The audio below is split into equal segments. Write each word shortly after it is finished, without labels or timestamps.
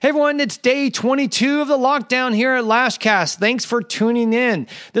Hey everyone, it's day 22 of the lockdown here at Lashcast. Thanks for tuning in.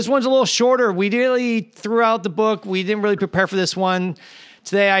 This one's a little shorter. We really threw out the book. We didn't really prepare for this one.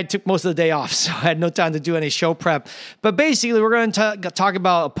 Today I took most of the day off, so I had no time to do any show prep. But basically, we're going to talk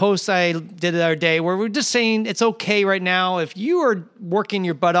about a post I did the other day where we're just saying it's okay right now if you are working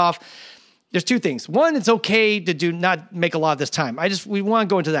your butt off. There's two things. One, it's okay to not make a lot of this time. We want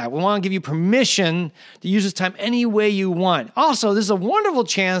to go into that. We want to give you permission to use this time any way you want. Also, this is a wonderful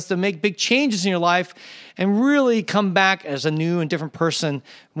chance to make big changes in your life and really come back as a new and different person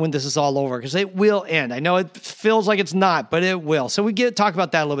when this is all over, because it will end. I know it feels like it's not, but it will. So we get to talk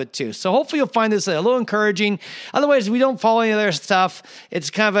about that a little bit too. So hopefully you'll find this a little encouraging. Otherwise, we don't follow any other stuff. It's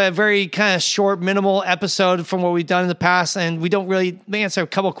kind of a very kind of short, minimal episode from what we've done in the past, and we don't really answer a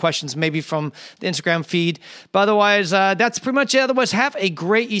couple of questions maybe from the Instagram feed. But otherwise, that's pretty much it. Otherwise, have a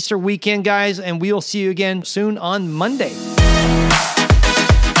great Easter weekend, guys, and we will see you again soon on Monday.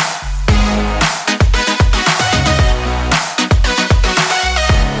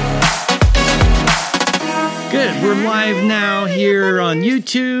 Good. We're live now here on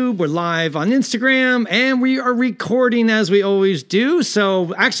YouTube. We're live on Instagram, and we are recording as we always do.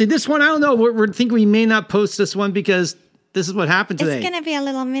 So actually, this one, I don't know. We think we may not post this one because this is what happened today. It's going to be a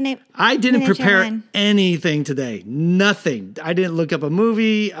little minute. I didn't prepare anything today. Nothing. I didn't look up a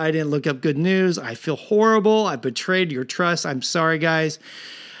movie. I didn't look up good news. I feel horrible. I betrayed your trust. I'm sorry, guys.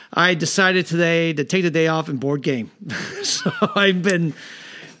 I decided today to take the day off and board game. So I've been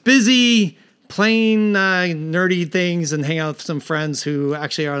busy playing nerdy things and hang out with some friends who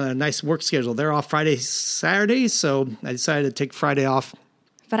actually are on a nice work schedule. They're off Friday, Saturday, so I decided to take Friday off.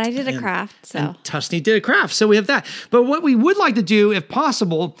 But I did a craft, so. And Tusney did a craft, so we have that. But what we would like to do, if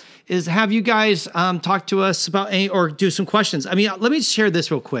possible, is have you guys talk to us about or do some questions. I mean, let me share this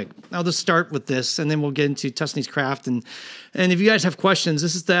real quick. I'll just start with this, and then we'll get into Tusney's craft. And if you guys have questions,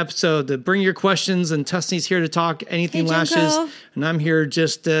 this is the episode to bring your questions, and Tusney's here to talk anything lashes, and I'm here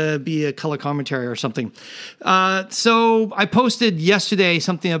just to be a color commentary or something. So I posted yesterday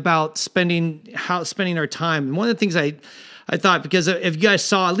something about spending our time. And one of the things I thought, because if you guys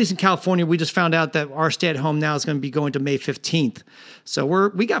saw, at least in California, we just found out that our stay-at-home now is going to be going to May 15th. So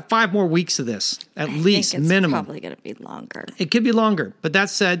we got 5 more weeks of this, at least, minimum. It's probably going to be longer. It could be longer. But that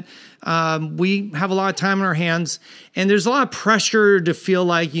said, we have a lot of time in our hands, and there's a lot of pressure to feel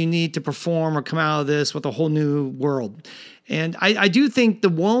like you need to perform or come out of this with a whole new world. And I do think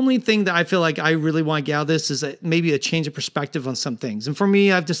the only thing that I feel like I really want to get out of this is maybe a change of perspective on some things. And for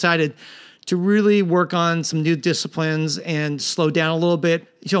me, I've decided to really work on some new disciplines and slow down a little bit.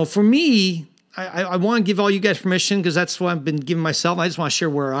 You know, for me, I want to give all you guys permission, because that's what I've been giving myself. I just want to share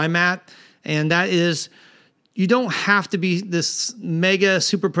where I'm at. And that is, you don't have to be this mega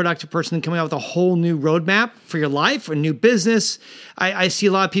super productive person coming out with a whole new roadmap for your life or new business. I see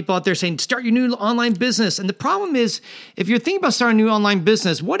a lot of people out there saying, start your new online business. And the problem is, if you're thinking about starting a new online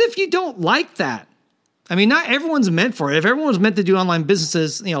business, what if you don't like that? I mean, not everyone's meant for it. If everyone was meant to do online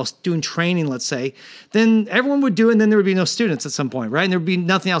businesses, doing training, let's say, then everyone would do it, and then there would be no students at some point, right? And there would be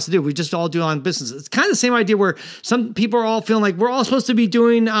nothing else to do. We just all do online businesses. It's kind of the same idea where some people are all feeling like we're all supposed to be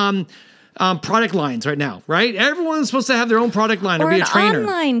doing product lines right now, right? Everyone's supposed to have their own product line or be a trainer. Or an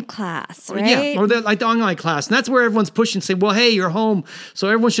online class, right? Yeah, or like the online class. And that's where everyone's pushing, say, well, hey, you're home, so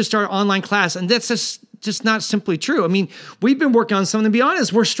everyone should start an online class. And that's just not simply true. I mean, we've been working on something. To be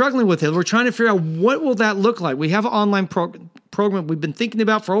honest, we're struggling with it. We're trying to figure out what will that look like. We have an online program we've been thinking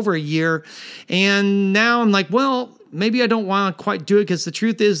about for over a year. And now I'm like, well, maybe I don't want to quite do it, because the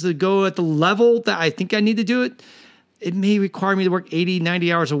truth is, to go at the level that I think I need to do it, it may require me to work 80,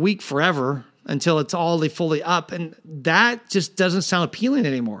 90 hours a week forever until it's all fully up. And that just doesn't sound appealing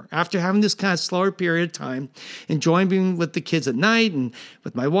anymore. After having this kind of slower period of time, enjoying being with the kids at night and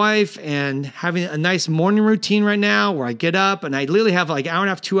with my wife, and having a nice morning routine right now where I get up and I literally have like an hour and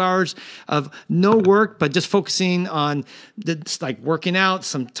a half, 2 hours of no work, but just focusing on working out,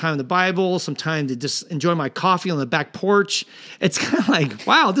 some time in the Bible, some time to just enjoy my coffee on the back porch. It's kind of like,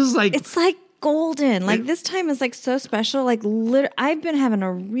 wow, this is like... It's like golden. Like, this time is like so special. Like, I've been having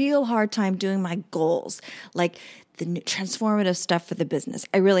a real hard time doing my goals, like the new transformative stuff for the business.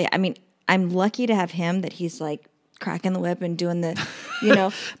 I'm lucky to have him, that he's like cracking the whip and doing the,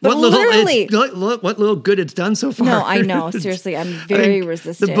 but what little good it's done so far. No, I know. Seriously, I'm very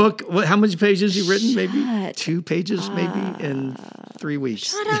resistant. The book, how many pages you written? Maybe 2 pages, maybe in 3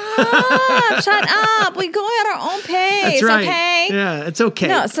 weeks. Shut up. We go at our own pace. That's right. Okay. Yeah, it's okay.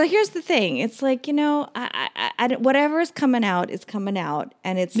 No, so here's the thing. It's like, I whatever is coming out is coming out.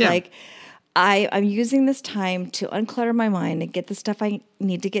 And it's like, I'm using this time to unclutter my mind and get the stuff I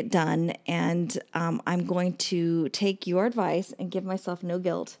need to get done. And I'm going to take your advice and give myself no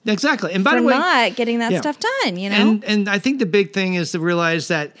guilt. Exactly. And by for the way, not getting that stuff done, you know? And I think the big thing is to realize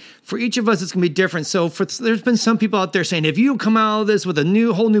that for each of us, it's going to be different. So there's been some people out there saying, if you come out of this with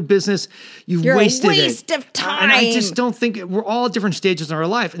a whole new business, you're wasted a waste of time. And I just don't think we're all at different stages in our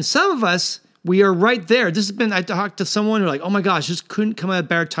life. And some of us, we are right there. I talked to someone who like, oh my gosh, this couldn't come at a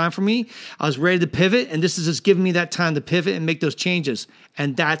better time for me. I was ready to pivot, and this is just giving me that time to pivot and make those changes.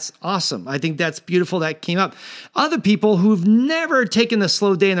 And that's awesome. I think that's beautiful that came up. Other people who've never taken a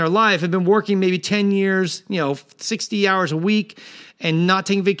slow day in their life have been working maybe 10 years, 60 hours a week and not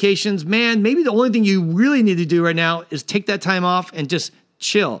taking vacations. Man, maybe the only thing you really need to do right now is take that time off and just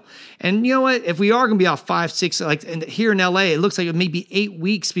chill. And you know what? If we are going to be off 5, 6, like here in LA, it looks like it may be 8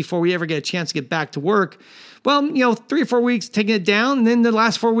 weeks before we ever get a chance to get back to work. Well, 3 or 4 weeks taking it down, and then the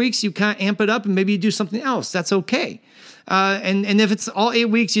last 4 weeks you kind of amp it up and maybe you do something else. That's okay. And if it's all 8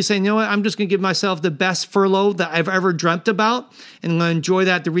 weeks, you say, you know what? I'm just going to give myself the best furlough that I've ever dreamt about, and I'm going to enjoy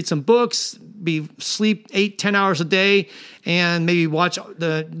that to read some books, sleep 8-10 hours a day, and maybe watch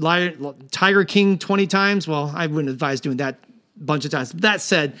the Tiger King 20 times. Well, I wouldn't advise doing that bunch of times. That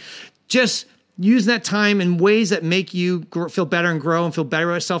said, just use that time in ways that make you feel better and grow and feel better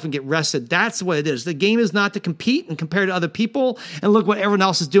about yourself and get rested. That's what it is. The game is not to compete and compare to other people and look what everyone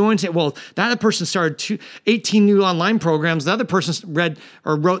else is doing. Say, well, that other person started 18 new online programs. The other person read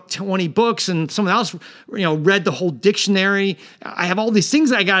or wrote 20 books, and someone else, read the whole dictionary. I have all these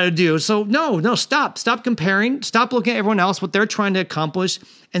things I got to do. So no, stop comparing. Stop looking at everyone else, what they're trying to accomplish,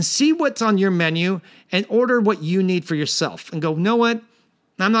 and see what's on your menu and order what you need for yourself and go, you know what?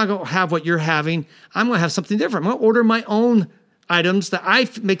 I'm not going to have what you're having. I'm going to have something different. I'm going to order my own items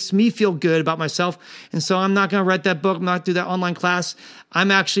that makes me feel good about myself. And so I'm not going to read that book. I'm not going to do that online class.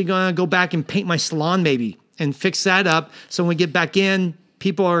 I'm actually going to go back and paint my salon maybe and fix that up. So when we get back in,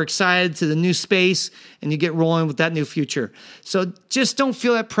 people are excited to the new space and you get rolling with that new future. So just don't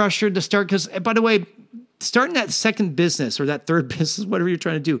feel that pressure to start. Because, by the way, starting that second business or that third business, whatever you're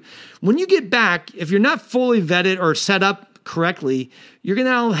trying to do, when you get back, if you're not fully vetted or set up correctly, you're going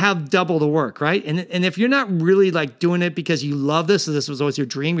to have double the work, right? And if you're not really like doing it because you love this, and this was always your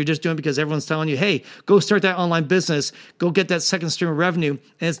dream, you're just doing it because everyone's telling you, hey, go start that online business, go get that second stream of revenue,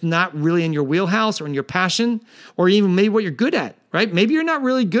 and it's not really in your wheelhouse or in your passion, or even maybe what you're good at, right? Maybe you're not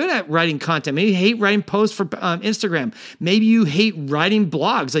really good at writing content. Maybe you hate writing posts for Instagram. Maybe you hate writing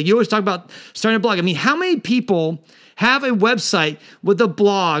blogs. Like you always talk about starting a blog. I mean, how many people have a website with a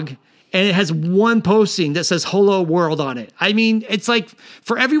blog and it has one posting that says hello world on it? I mean, it's like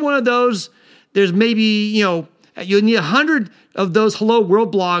for every one of those, there's maybe, you'll need 100 of those hello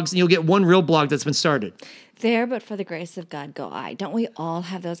world blogs and you'll get one real blog that's been started. There, but for the grace of God, go I. Don't we all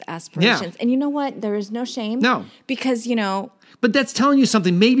have those aspirations? Yeah. And you know what? There is no shame. No. Because, But that's telling you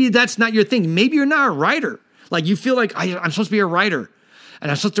something. Maybe that's not your thing. Maybe you're not a writer. Like you feel like I'm supposed to be a writer. And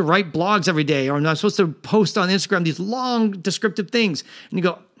I'm supposed to write blogs every day, or I'm supposed to post on Instagram these long descriptive things. And you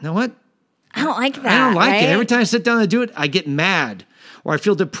go, you know what? I don't like that. I don't like it. Every time I sit down and do it, I get mad or I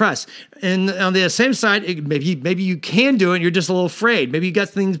feel depressed. And on the same side, maybe you can do it and you're just a little afraid. Maybe you got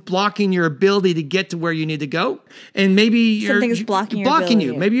things blocking your ability to get to where you need to go. And maybe something's blocking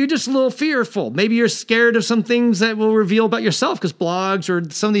you. Maybe you're just a little fearful. Maybe you're scared of some things that will reveal about yourself, because blogs or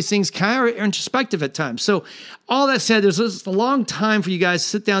some of these things kind of are introspective at times. So all that said, there's a long time for you guys to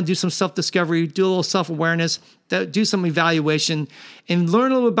sit down, do some self-discovery, do a little self-awareness, do some evaluation, and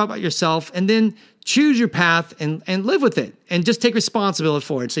learn a little bit about yourself, and then choose your path and live with it, and just take responsibility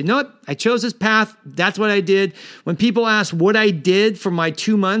for it. Say, you know what? I chose this path. That's what I did. When people ask what I did for my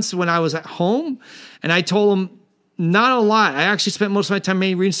 2 months when I was at home, and I told them not a lot. I actually spent most of my time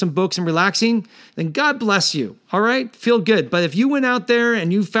maybe reading some books and relaxing. Then God bless you. All right? Feel good. But if you went out there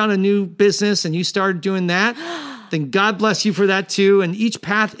and you found a new business and you started doing that, then God bless you for that too. And each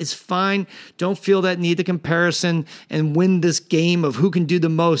path is fine. Don't feel that need to comparison and win this game of who can do the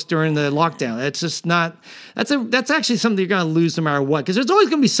most during the lockdown. That's just not, that's actually something you're going to lose no matter what, because there's always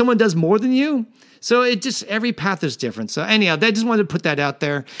going to be someone who does more than you. So every path is different. So anyhow, I just wanted to put that out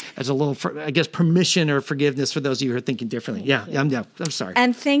there as a little, permission or forgiveness for those of you who are thinking differently. Yeah, I'm sorry.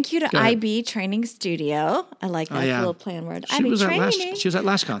 And thank you to IB Training Studio. I like that little play on word. She was at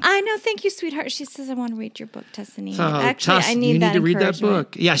LashCon. I know. Thank you, sweetheart. She says, I want to read your book, Tessanie. Actually, I need that to read that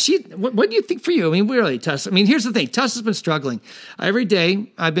book. Yeah, what do you think for you? I mean, really, Tess. I mean, here's the thing. Tess has been struggling. Every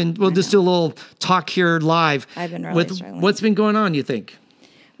day, we'll just do a little talk here live. I've been really struggling. What's been going on, you think?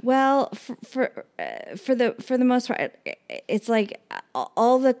 Well, for the most part, it's like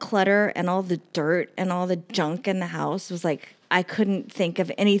all the clutter and all the dirt and all the junk in the house was like I couldn't think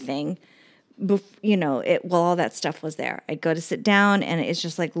of anything all that stuff was there. I'd go to sit down and it's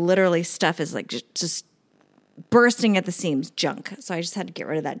just like literally stuff is like just bursting at the seams, junk. So I just had to get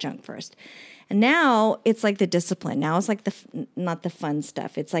rid of that junk first. And now it's like the discipline. Now it's like not the fun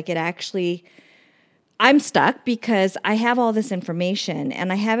stuff. It's like I'm stuck because I have all this information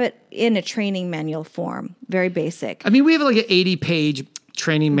and I have it in a training manual form, very basic. I mean, we have like an 80-page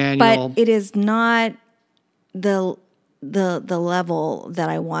training manual. But it is not the level that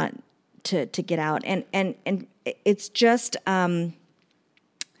I want to get out. And it's just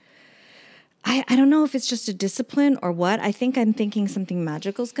I don't know if it's just a discipline or what. I think I'm thinking something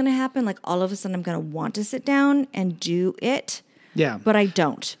magical is going to happen. Like all of a sudden I'm going to want to sit down and do it. Yeah. But I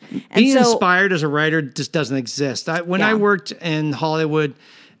don't. Being inspired as a writer just doesn't exist. When I worked in Hollywood,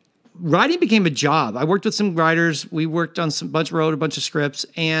 writing became a job. I worked with some writers. We worked on wrote a bunch of scripts,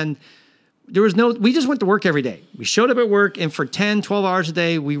 and we just went to work every day. We showed up at work, and for 10, 12 hours a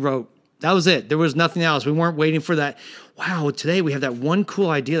day, we wrote. That was it. There was nothing else. We weren't waiting for that. Wow, today we have that one cool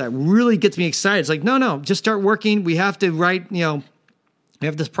idea that really gets me excited. It's like, no, just start working. We have to write, we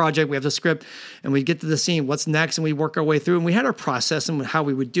have this project, we have the script, and we get to the scene. What's next? And we work our way through. And we had our process and how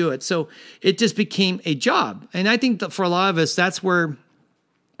we would do it. So it just became a job. And I think that for a lot of us, that's where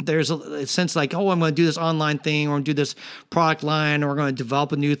there's a sense like, oh, I'm going to do this online thing, or I'm going to do this product line, or we're going to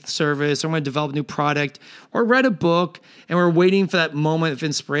develop a new service, or I'm going to develop a new product, or read a book, and we're waiting for that moment of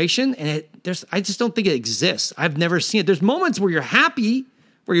inspiration. And I just don't think it exists. I've never seen it. There's moments where you're happy,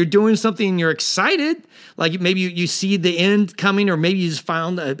 where you're doing something and you're excited, like maybe you see the end coming, or maybe you just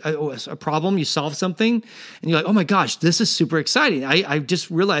found a problem, you solved something, and you're like, oh my gosh, this is super exciting. I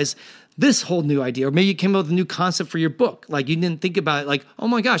just realized this whole new idea, or maybe you came up with a new concept for your book. Like you didn't think about it, like, oh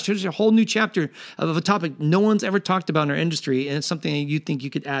my gosh, here's a whole new chapter of a topic no one's ever talked about in our industry, and it's something that you think you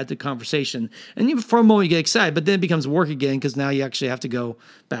could add to conversation. And for a moment you get excited, but then it becomes work again because now you actually have to go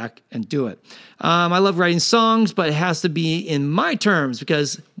back and do it. I love writing songs, but it has to be in my terms,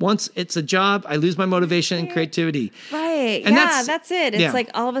 because once it's a job, I lose my motivation and creativity. Right. And that's it. It's like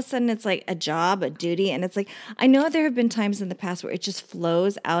all of a sudden it's like a job, a duty. And it's like, I know there have been times in the past where it just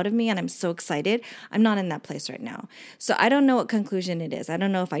flows out of me and I'm so excited. I'm not in that place right now. So I don't know what conclusion it is. I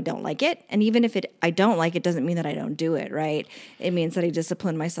don't know if I don't like it. And even if I don't like it, doesn't mean that I don't do it, right? It means that I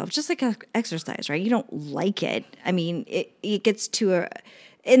discipline myself, just like exercise, right? You don't like it. I mean, it gets to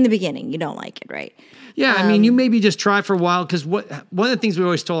in the beginning, you don't like it, right? Yeah, I mean, you maybe just try for a while, because one of the things we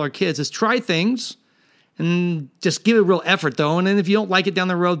always told our kids is try things and just give it real effort, though. And then if you don't like it down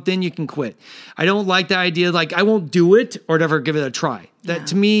the road, then you can quit. I don't like the idea, like, I won't do it or never give it a try. That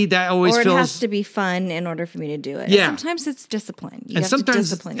to me, that always feels... Or it has to be fun in order for me to do it. Yeah. And sometimes it's discipline. You and have sometimes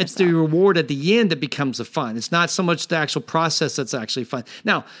to discipline it's yourself. the reward at the end that becomes the fun. It's not so much the actual process that's actually fun.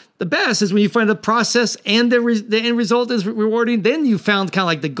 Now, the best is when you find the process and the end result is rewarding. Then you found kind of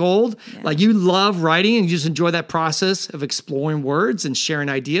like the gold. Yeah. Like you love writing and you just enjoy that process of exploring words and sharing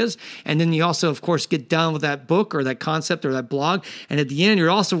ideas. And then you also, of course, get done with that book or that concept or that blog. And at the end, you're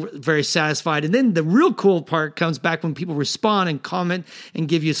also very satisfied. And then the real cool part comes back when people respond and comment and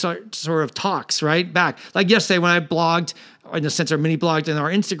give you sort of talks right back. Like yesterday when I blogged, in a sense, our mini blogged on our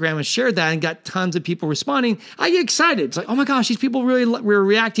Instagram and shared that and got tons of people responding, I get excited. It's like, oh my gosh, these people really were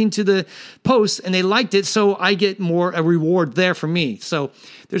reacting to the post and they liked it. So I get a reward there for me. So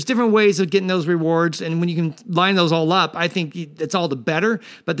there's different ways of getting those rewards. And when you can line those all up, I think it's all the better.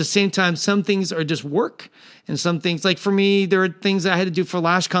 But at the same time, some things are just work. And some things, like for me, there are things I had to do for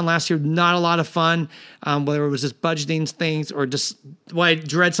LashCon last year, not a lot of fun, whether it was just budgeting things or just what I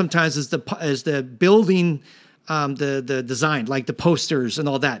dread sometimes is the building the design, like the posters and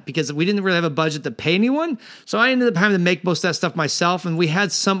all that, because we didn't really have a budget to pay anyone. So I ended up having to make most of that stuff myself. And we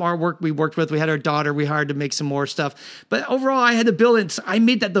had some artwork we worked with. We had our daughter. We hired to make some more stuff. But overall, I had to build it. So I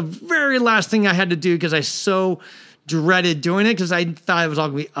made that the very last thing I had to do because I so dreaded doing it because I thought it was all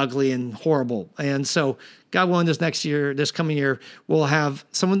going to be ugly and horrible. And so God willing, this coming year, we'll have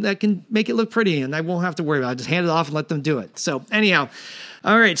someone that can make it look pretty and I won't have to worry about it. Just hand it off and let them do it. So anyhow,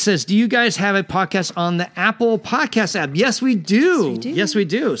 all right, it says, do you guys have a podcast on the Apple Podcast app? Yes, we do. Yes, we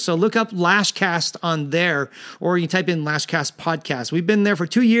do. So look up Lashcast on there, or you can type in Lashcast Podcast. We've been there for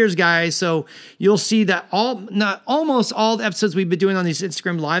 2 years, guys. So you'll see that almost all the episodes we've been doing on these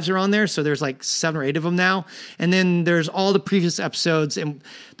Instagram Lives are on there. So there's like 7 or 8 of them now. And then there's all the previous episodes. And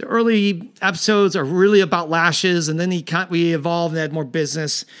the early episodes are really about lashes. And then we evolved and had more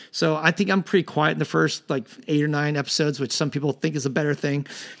business. So I think I'm pretty quiet in the first like 8 or 9 episodes, which some people think is a better thing.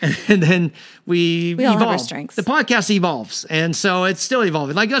 And then we all have our strengths. The podcast evolves. And so it's still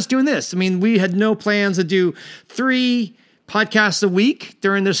evolving. Like us doing this. I mean, we had no plans to do 3 podcasts a week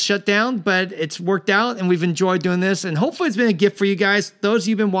during this shutdown, but it's worked out and we've enjoyed doing this. And hopefully it's been a gift for you guys. Those of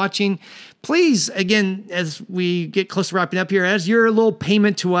you who've been watching, please, again, as we get close to wrapping up here, as your little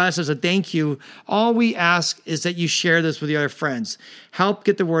payment to us as a thank you, all we ask is that you share this with your other friends. Help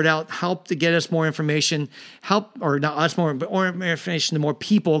get the word out. Help to get us more information. Or not us more, but more information to more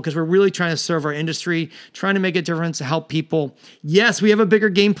people, because we're really trying to serve our industry, trying to make a difference, to help people. Yes, we have a bigger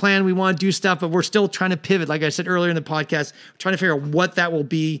game plan. We want to do stuff, but we're still trying to pivot. Like I said earlier in the podcast, we're trying to figure out what that will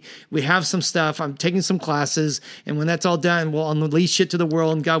be. We have some stuff. I'm taking some classes, and when that's all done, we'll unleash it to the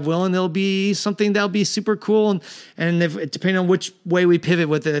world, and God willing, it'll be something that'll be super cool. And if, depending on which way we pivot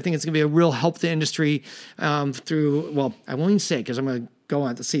with it, I think it's going to be a real help to industry through, well, I won't even say because I'm going to go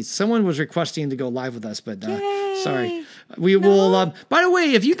on to see. Someone was requesting to go live with us, but sorry. We will. By the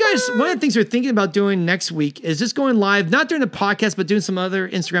way, if you guys, one of the things we're thinking about doing next week is just going live, not during the podcast, but doing some other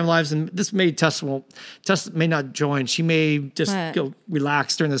Instagram lives. And this may Tess may not join. She may just go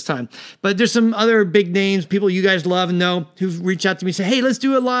relax during this time. But there's some other big names, people you guys love and know, who've reached out to me and say, "Hey, let's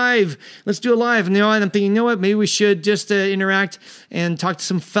do it live. Let's do it live." And I'm thinking, you know what? Maybe we should just interact and talk to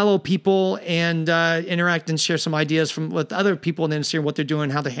some fellow people and interact and share some ideas from with other people in the industry and what they're doing,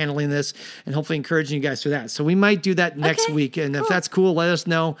 how they're handling this, and hopefully encouraging you guys through that. So we might do that next week. And if that's cool, let us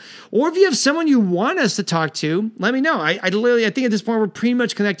know. Or if you have someone you want us to talk to, let me know. I think at this point, we're pretty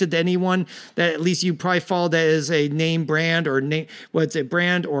much connected to anyone that at least you probably follow that is a name brand or what's a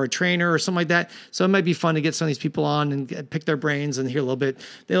brand or a trainer or something like that. So it might be fun to get some of these people on and pick their brains and hear a little bit.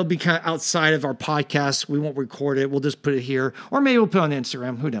 They'll be kind of outside of our podcast. We won't record it. We'll just put it here. Or maybe we'll put it on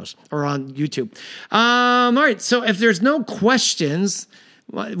Instagram. Who knows? Or on YouTube. All right. So if there's no questions,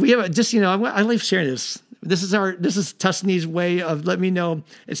 we have just, I like sharing this. This is Tusney's way of letting me know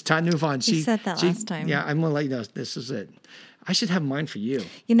it's time to move on. She said that last time. Yeah, I'm going to let you know this is it. I should have mine for you.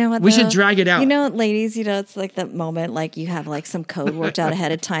 You know what? We should drag it out. Ladies, it's like that moment, like you have like some code worked out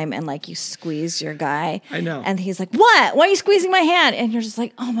ahead of time and like you squeeze your guy. I know. And he's like, "What? Why are you squeezing my hand?" And you're just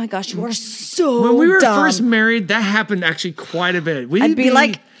like, "Oh my gosh, you are so When we were dumb." first married, that happened actually quite a bit. I'd be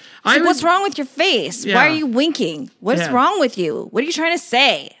like, "What's wrong with your face? Yeah. Why are you winking? What's wrong with you? What are you trying to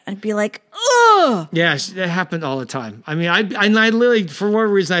say?" I'd be like, "Ugh." Yeah, that happened all the time. I mean, I literally, for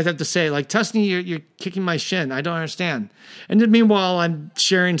whatever reason, I have to say, like, Tusney, you're kicking my shin. I don't understand. And then meanwhile, I'm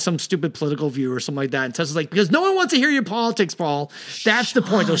sharing some stupid political view or something like that. And Tusney's like, because no one wants to hear your politics, Paul. That's the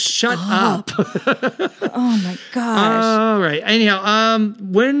point. So shut up. Oh my gosh. All right. Anyhow,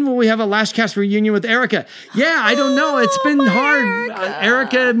 when will we have a Last Cast reunion with Erica? Yeah, I don't know. It's been hard.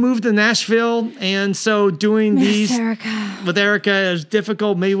 Erica moved to Nashville, and so doing these with Erica is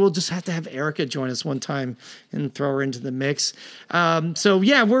difficult. Maybe we'll just have to have Erica join us one time and throw her into the mix. So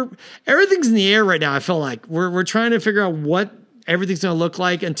yeah, everything's in the air right now. I feel like we're trying to figure out what everything's going to look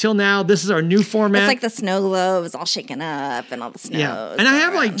like. Until now, this is our new format. It's like the snow globe is all shaken up and all the snow. Yeah, and I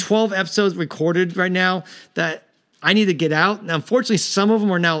have like 12 episodes recorded right now that I need to get out. Now, unfortunately, some of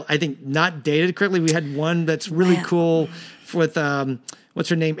them are now, I think, not dated correctly. We had one that's really cool with, what's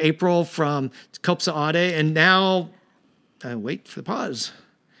her name? April from Copsa Ade. And now, wait for the pause.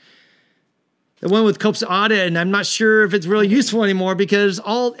 The one with Copsa Ade, and I'm not sure if it's really useful anymore because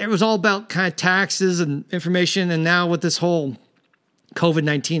it was all about kind of taxes and information. And now with this whole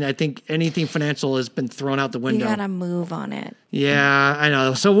COVID-19, I think anything financial has been thrown out the window. You gotta move on it. Yeah, I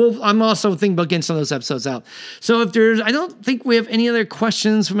know. So I'm also thinking about getting some of those episodes out. So I don't think we have any other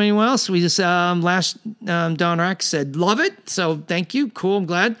questions from anyone else. We just, Don Rack said, love it. So thank you. Cool. I'm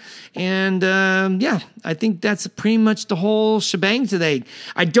glad. And I think that's pretty much the whole shebang today.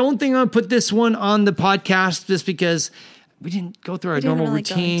 I don't think I'm going to put this one on the podcast just because we didn't go through our normal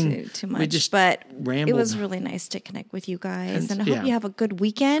routine. Too much, we just but rambled. It was really nice to connect with you guys, and I hope you have a good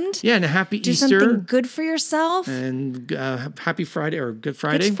weekend. Yeah, and a happy Easter. Do something good for yourself. And happy Friday or Good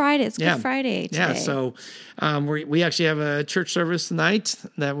Friday. Good Friday. It's Good Friday today. Yeah, so we actually have a church service tonight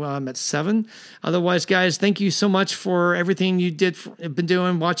that at 7. Otherwise, guys, thank you so much for everything you been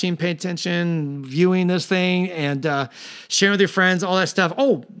doing, watching, paying attention, viewing this thing, and sharing with your friends, all that stuff.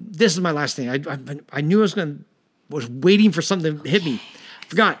 Oh, this is my last thing. I knew I was waiting for something to hit me.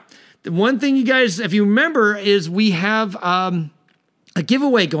 Forgot. The one thing you guys, if you remember, is we have a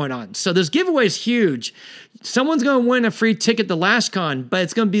giveaway going on. So this giveaway is huge. Someone's going to win a free ticket to LashCon, but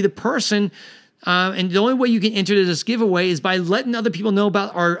it's going to be the person. And the only way you can enter this giveaway is by letting other people know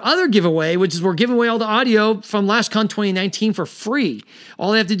about our other giveaway, which is we're giving away all the audio from LashCon 2019 for free.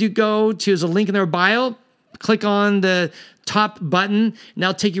 All they have to do is a link in their bio, click on the top button, and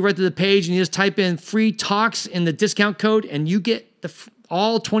that'll take you right to the page, and you just type in free talks in the discount code, and you get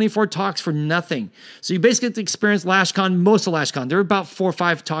all 24 talks for nothing. So you basically get to experience LashCon, most of LashCon. There were about 4 or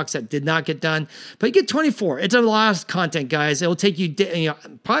 5 talks that did not get done, but you get 24. It's a lot of content, guys. It will take you,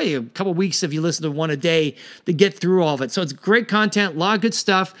 probably a couple weeks if you listen to one a day to get through all of it. So it's great content, a lot of good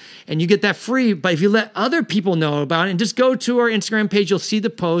stuff, and you get that free. But if you let other people know about it and just go to our Instagram page, you'll see the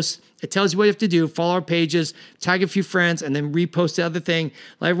post. It tells you what you have to do. Follow our pages, tag a few friends, and then repost the other thing.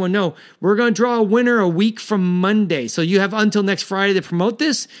 Let everyone know. We're going to draw a winner a week from Monday. So you have until next Friday to promote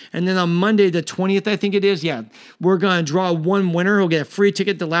this. And then on Monday, the 20th, I think it is, we're going to draw one winner who'll get a free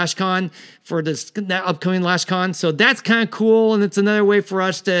ticket to LashCon for that upcoming LashCon. So that's kind of cool. And it's another way for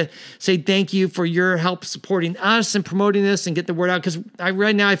us to say thank you for your help supporting us and promoting this and get the word out. Because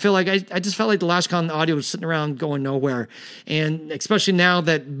right now, I feel like I just felt like the LashCon audio was sitting around going nowhere. And especially now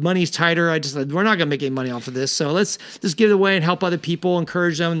that money's tighter, we're not going to make any money off of this. So let's just give it away and help other people,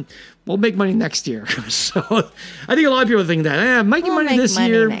 encourage them. We'll make money next year. So I think a lot of people think that. Might get money this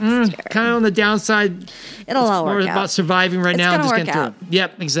year. Kind of on the downside. It'll all work out. It's more about surviving right now. Just getting through it.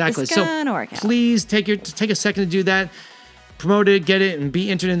 Yep, exactly. It's gonna work out. Please take a second to do that. Promote it, get it, and be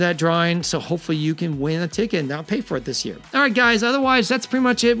entered in that drawing. So hopefully you can win a ticket and not pay for it this year. All right, guys. Otherwise, that's pretty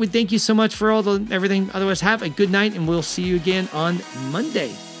much it. We thank you so much for everything. Otherwise, have a good night, and we'll see you again on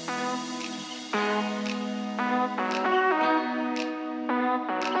Monday.